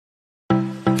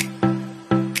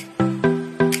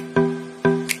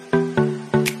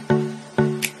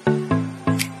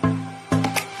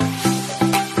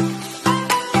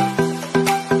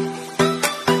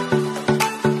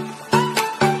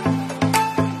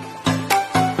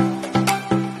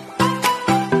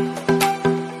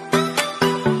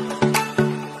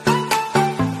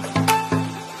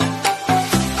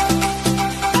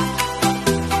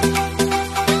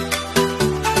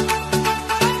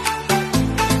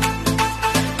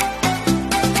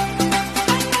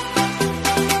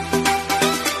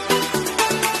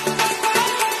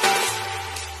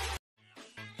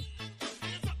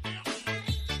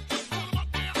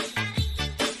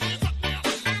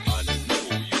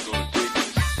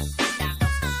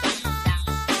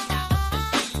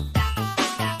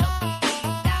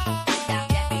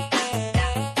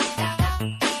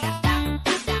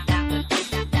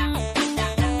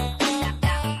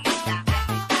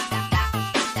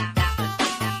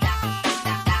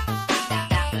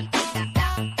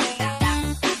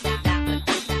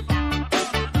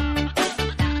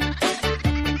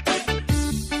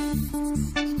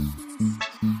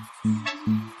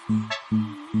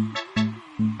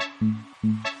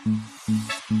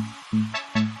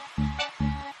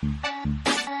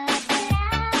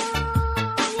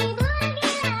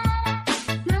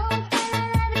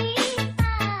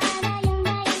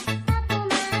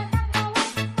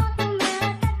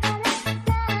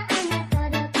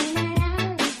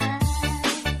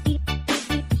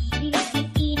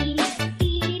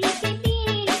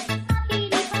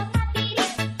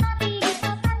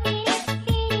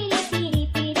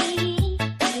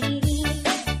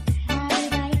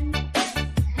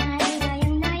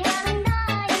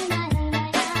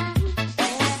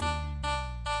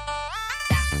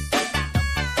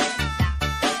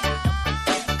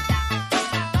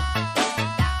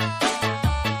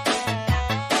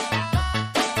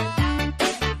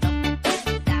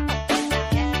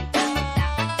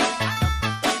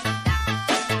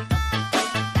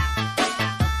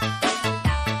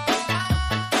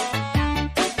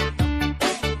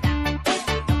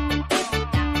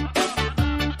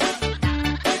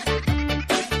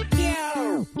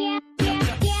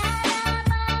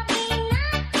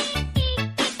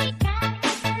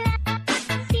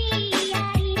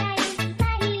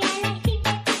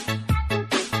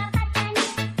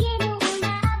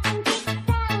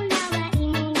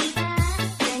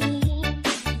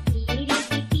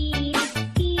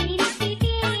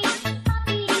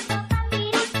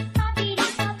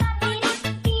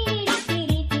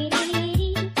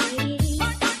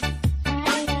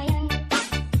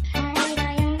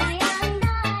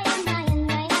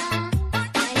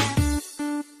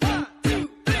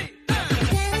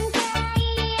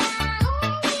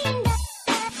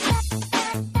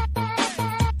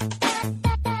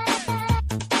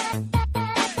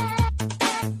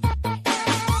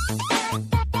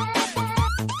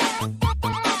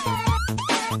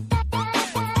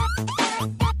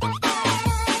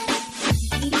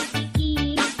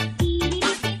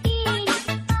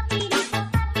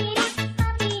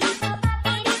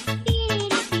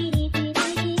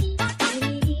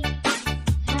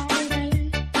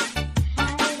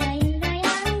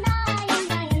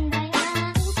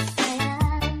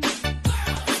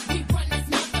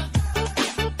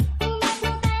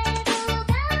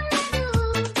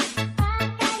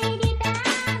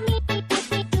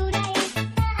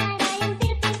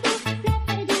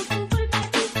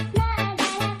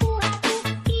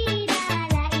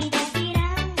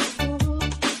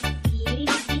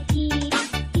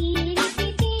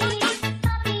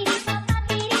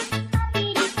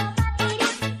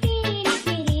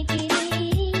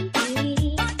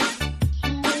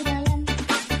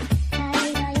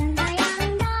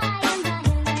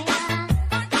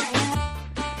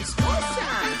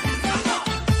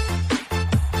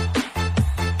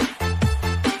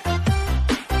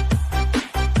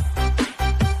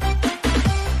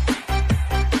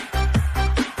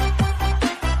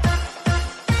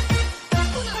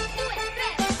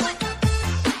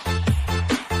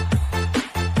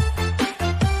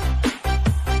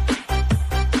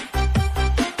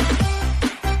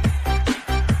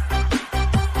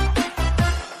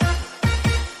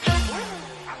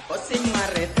si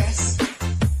Marites,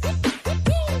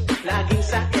 laging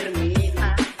sa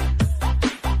ermita,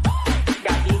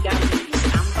 gabi-gabi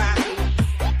isambay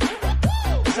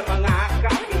sa mga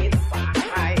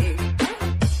kapitbahay.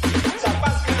 Sa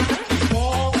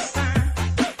pagkakismosa,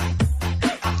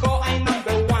 ako ay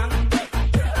number one.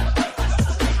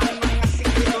 Ang mga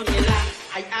sikreto nila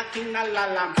ay aking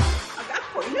nalalaman. At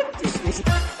ako'y nag-dismiss.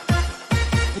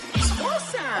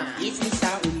 Chismosa! Gising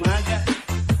sa umaga,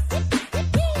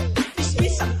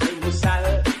 chismis ang almusal.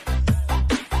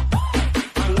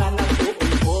 Mga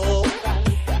nag-uumbokan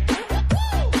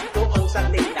doon sa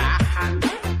tindahan.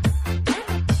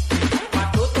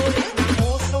 Matutulis ng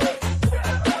puso,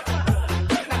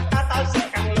 nagtatalsik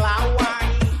ang laway.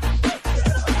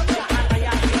 Lahat ay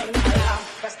aking alam,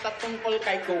 basta tungkol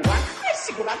kay Kuwan, ay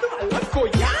sigurado alam ko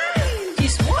yan.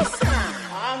 Chismosa!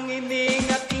 Ang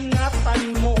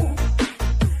iningat-ingatan mo,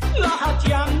 lahat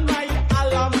yan ay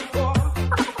alam ko.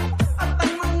 At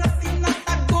ang mga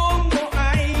tinatago mo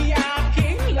ay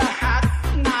aking lahat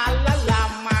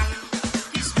nalalaman.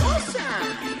 Chismosa!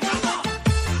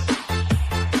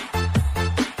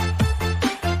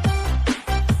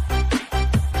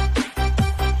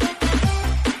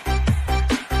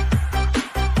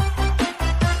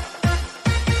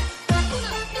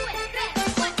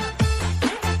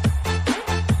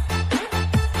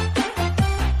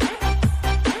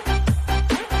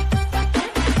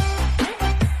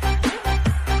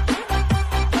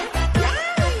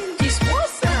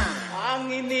 Chismosa! Ang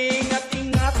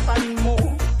iningat-ingatan mo,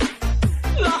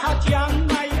 lahat yan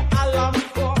ay alam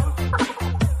ko.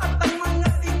 At ang mga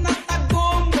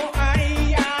tinatago mo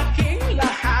ay aking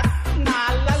lahat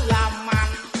nalalaman.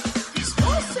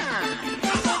 Chismosa!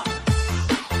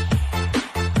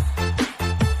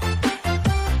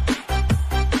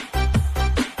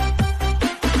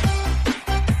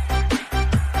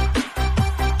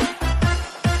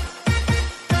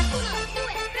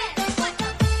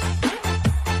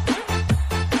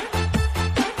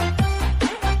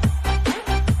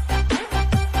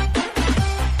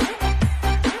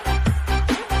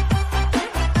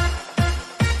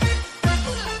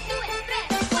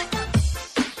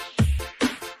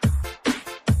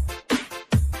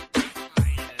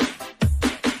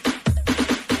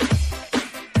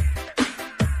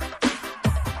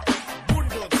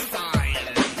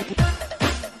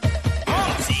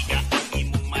 Siga ang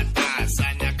imong mata sa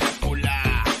nakapula,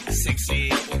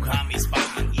 sexy ug hamis pa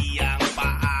ang iyang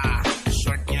paa.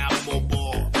 Short niya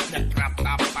bobo, nag-crop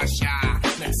top pa siya,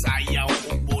 nagsayaw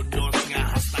ug budos nga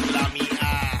hastang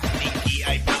lamia. Nikki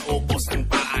ay paubos ang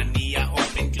paa niya,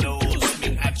 open close,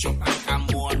 min atsyon ang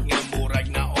kamot nga murag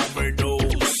na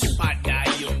overdose.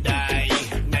 Padayon day,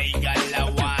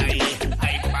 naigalaway,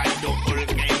 ay padukol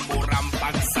kay murang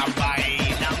pagsabay.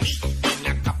 Lami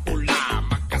nakapula,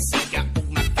 magkasiga ug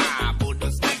mata,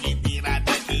 budos nagitira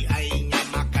dati ay nga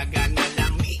makagana.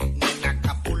 Lami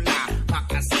nakapula,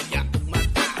 magkasiga ug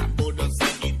mata, budos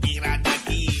nagitira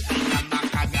dati ay nga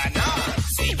makagana.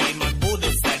 Sige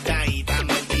magbudos na day,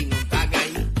 tamang dinong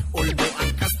tagay, ulbo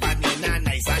ang kaspa ni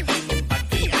nanay sa imong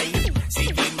pagkiay.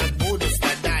 Sige magbudos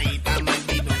na day, tamang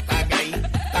dinong tagay,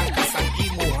 tangkas ang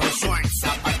imuhang short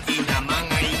sa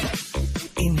pagkinamangay.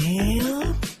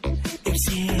 Inhale,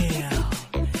 exhale.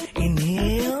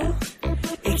 Inhale,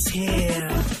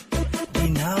 exhale.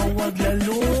 Ginhawag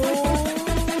lalo.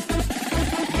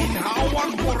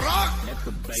 Ginhawag burak.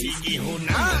 Sige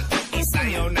huna,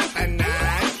 isayaw na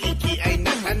tanan. Iki ay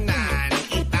natanan.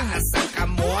 Itaas ang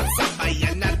kamot,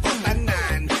 sabayan na to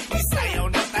tanan. Isayaw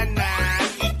na tanan.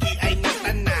 Iki ay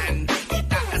natanan.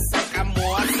 Itaas ang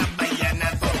kamot, sabayan na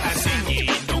to tanan. Sige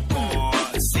duko,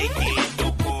 sige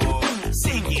duko.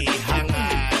 Sige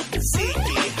hangad,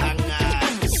 sige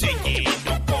hangad. Sige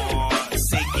duko,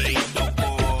 sige duko.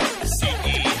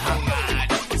 Sige hangad,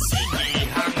 sige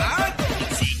hangad.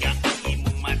 Siga ang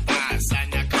imong mata sa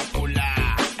nakapula,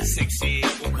 sexy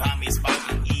ug hamis pa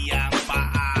ang iyang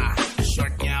paa.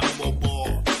 Short niya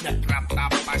bobo, nag-crop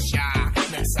top pa siya,